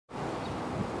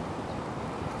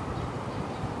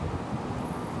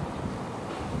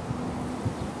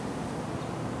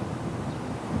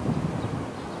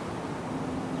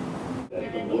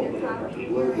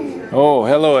Oh,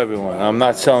 hello everyone. I'm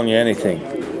not selling you anything.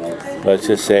 Let's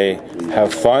just say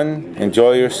have fun,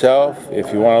 enjoy yourself.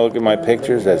 If you want to look at my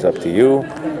pictures, that's up to you.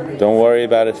 Don't worry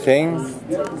about a thing.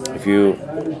 If you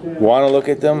want to look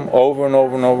at them over and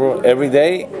over and over every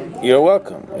day, you're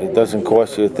welcome. It doesn't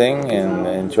cost you a thing, and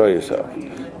enjoy yourself.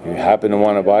 If you happen to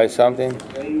want to buy something,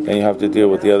 then you have to deal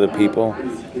with the other people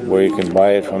where you can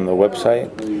buy it from the website,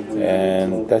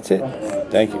 and that's it.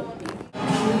 Thank you.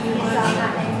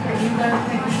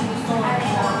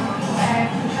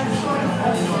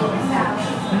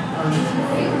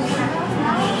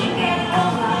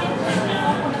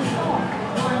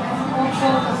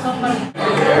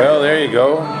 Well, there you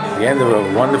go. The end of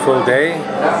a wonderful day.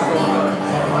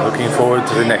 Looking forward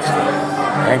to the next one.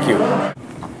 Thank you.